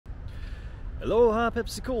Aloha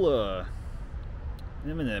Pepsi Cola!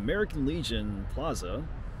 I'm in the American Legion Plaza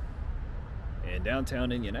in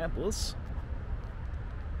downtown Indianapolis.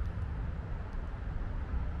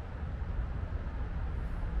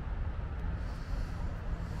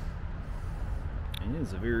 And it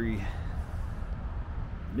is a very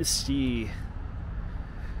misty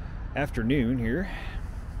afternoon here.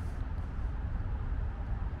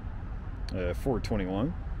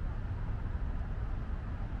 4:21.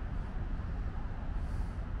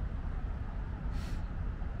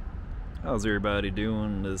 How's everybody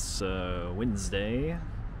doing this Wednesday,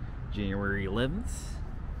 January 11th?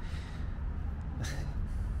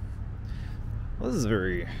 Well, this is a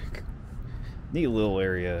very neat little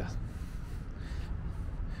area.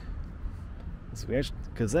 So we actually,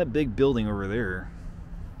 because that big building over there,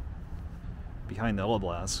 behind the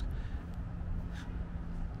Dabble,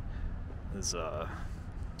 is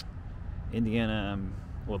Indiana.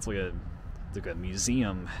 Well, it's like a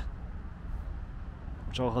museum,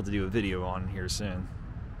 which I'll have to do a video on here soon.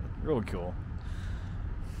 Real cool.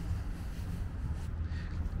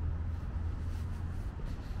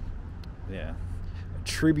 Yeah, a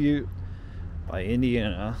tribute by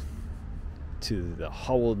Indiana to the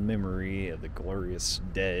hallowed memory of the glorious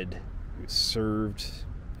dead who served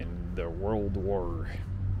in the World War.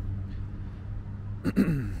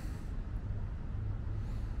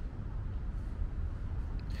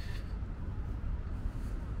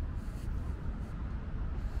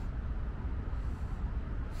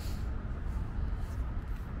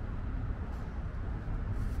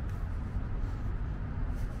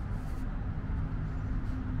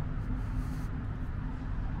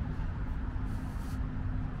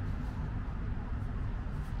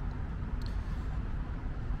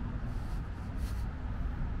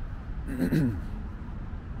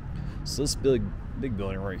 So this big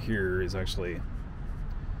building right here is actually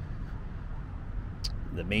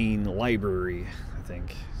the main library, I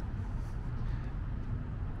think.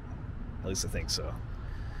 At least I think so.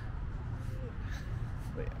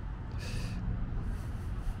 But yeah.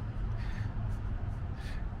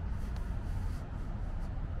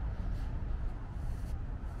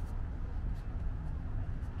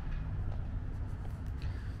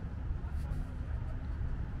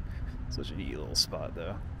 Such a neat little spot,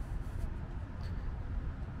 though.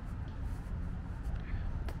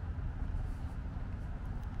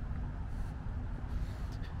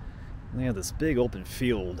 And they have this big open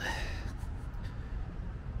field,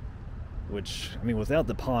 which, I mean, without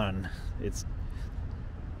the pond, it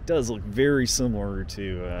does look very similar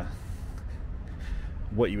to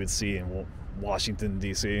what you would see in Washington,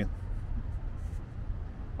 D.C.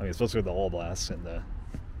 I mean, especially with the All Blast and the...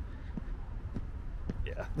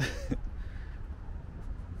 Yeah.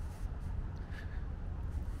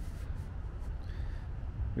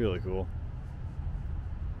 Really cool.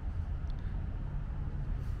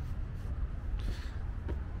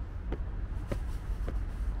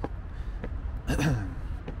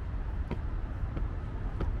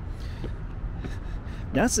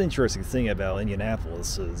 That's the interesting thing about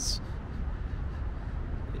Indianapolis is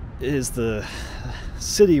the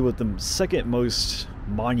city with the second most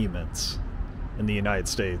monuments in the United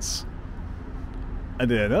States.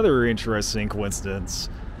 And then another interesting coincidence,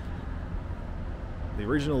 the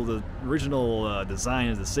original design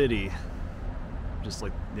of the city, just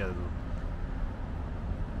like, you know,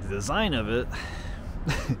 the design of it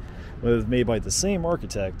was made by the same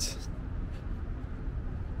architect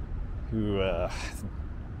who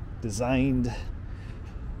designed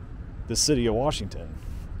the city of Washington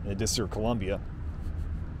in the District of Columbia.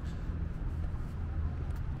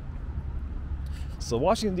 So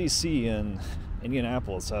Washington, D.C. and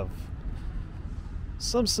Indianapolis have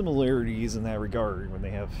some similarities in that regard when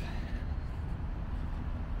they have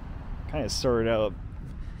kind of started out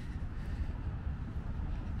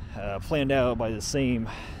planned out by the same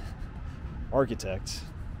architect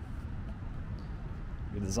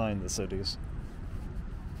who designed the cities.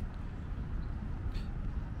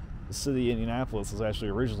 The city of Indianapolis was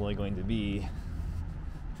actually originally going to be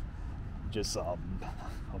just a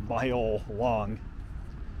mile long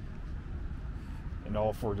in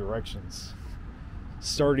all four directions,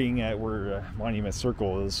 starting at where Monument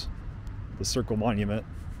Circle is, the Circle Monument.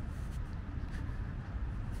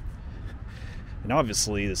 And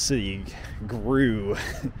obviously the city grew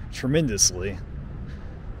tremendously.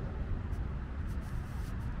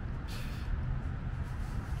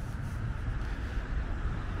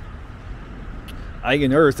 I think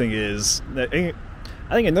another thing is that I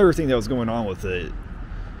think another thing that was going on with it,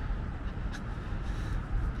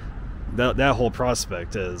 that whole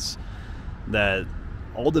prospect, is that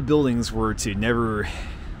all the buildings were to never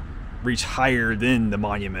reach higher than the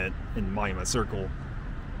monument in Monument Circle.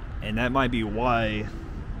 And that might be why,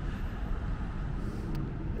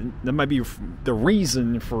 that might be the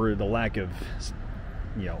reason for the lack of,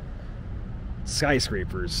 you know,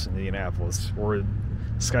 skyscrapers in Indianapolis, or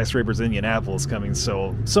skyscrapers in Indianapolis coming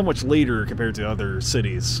so much later compared to other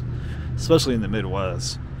cities, especially in the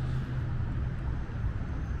Midwest.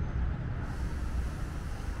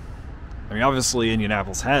 I mean, obviously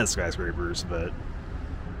Indianapolis has skyscrapers, but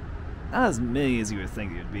not as many as you would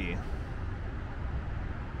think it would be.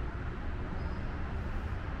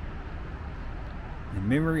 In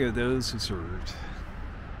memory of those who served.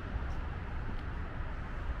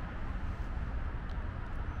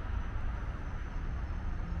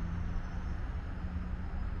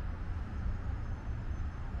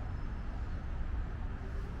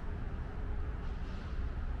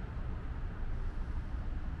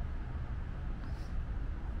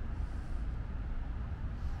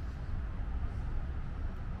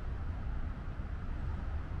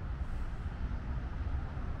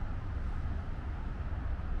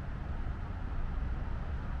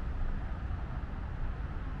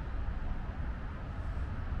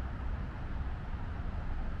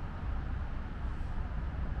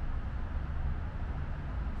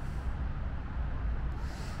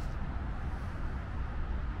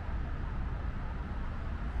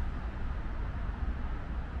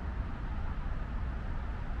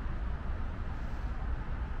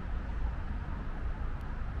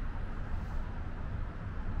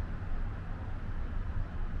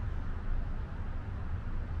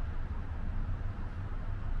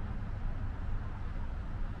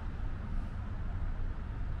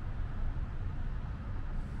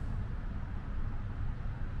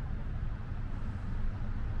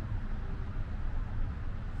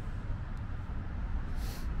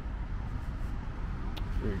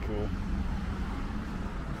 Very cool.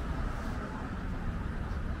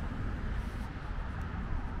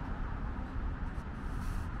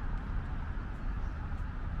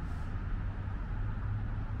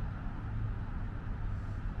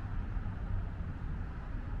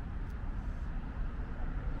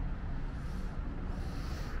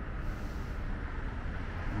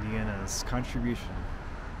 Indiana's contribution.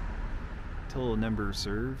 Total number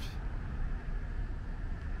served: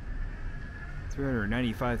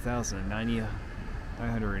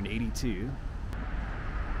 395,982.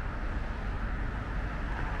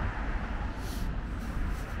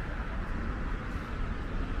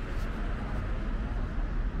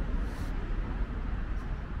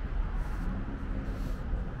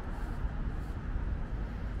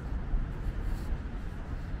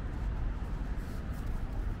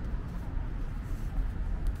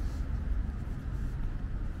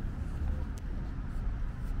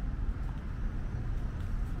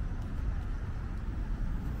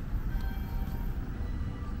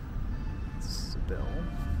 Bell.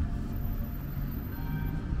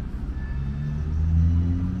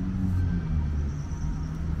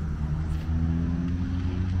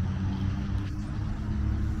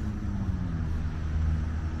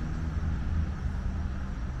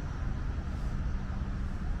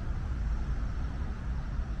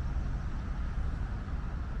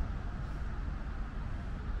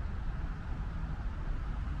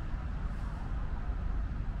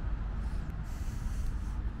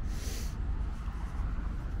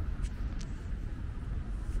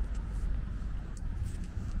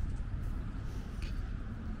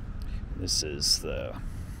 This is the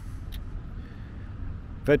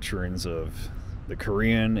veterans of the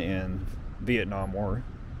Korean and Vietnam War.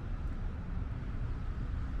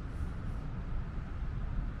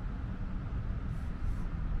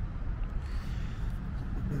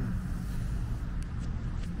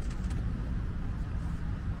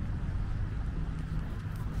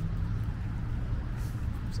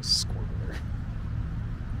 There's a squirrel there.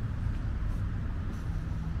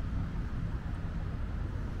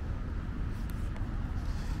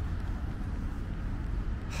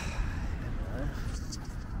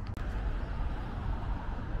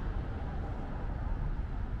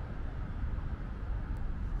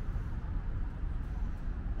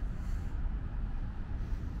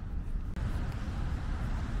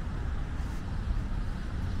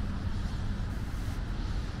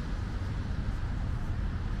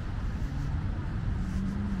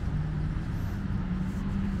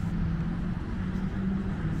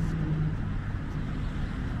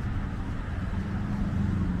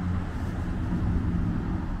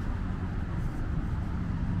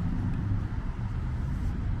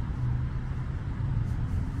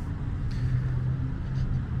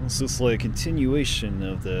 This looks like a continuation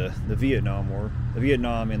of the Vietnam War, the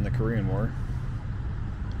Vietnam and the Korean War.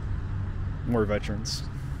 more veterans.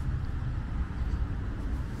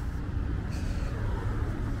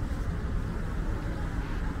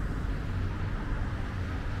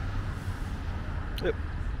 Yep.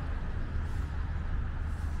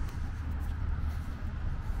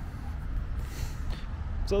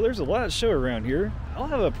 So there's a lot of show around here. I'll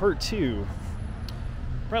have a part 2,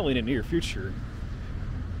 probably in the near future,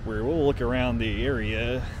 where we'll look around the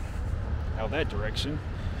area out that direction.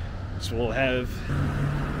 So we'll have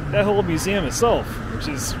that whole museum itself, which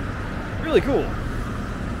is really cool.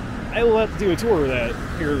 I will have to do a tour of that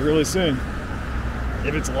here really soon.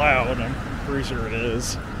 If it's allowed, I'm pretty sure it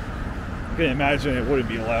is. I couldn't imagine it wouldn't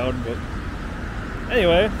be allowed, but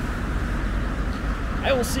anyway,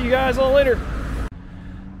 I will see you guys all later.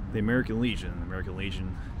 The American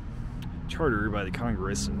Legion, chartered by the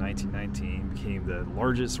Congress in 1919, became the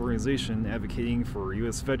largest organization advocating for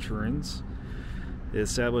U.S. veterans. It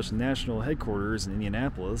established a national headquarters in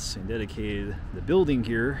Indianapolis and dedicated the building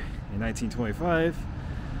here in 1925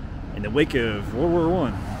 in the wake of World War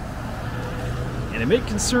I. And amid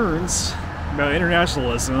concerns about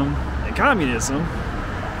internationalism and communism,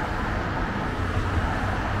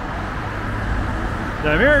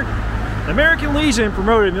 the American Legion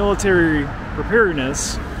promoted military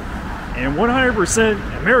preparedness and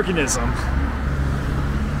 100% Americanism.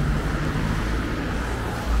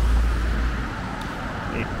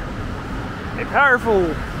 A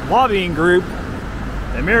powerful lobbying group,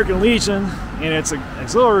 the American Legion, and its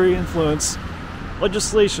auxiliary influenced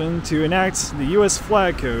legislation to enact the U.S.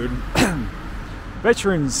 Flag Code,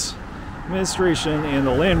 Veterans Administration, and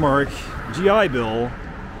the landmark GI Bill.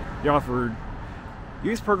 They offered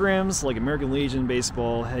youth programs like American Legion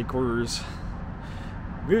baseball headquarters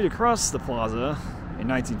moved across the plaza in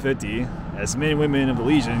 1950 as men and women of the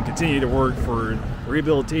Legion continued to work for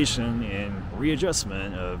rehabilitation and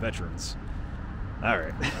readjustment of veterans.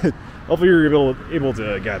 Alright, hopefully you're able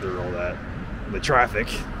to gather all that, the traffic.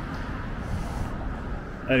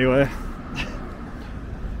 Anyway,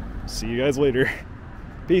 see you guys later.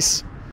 Peace.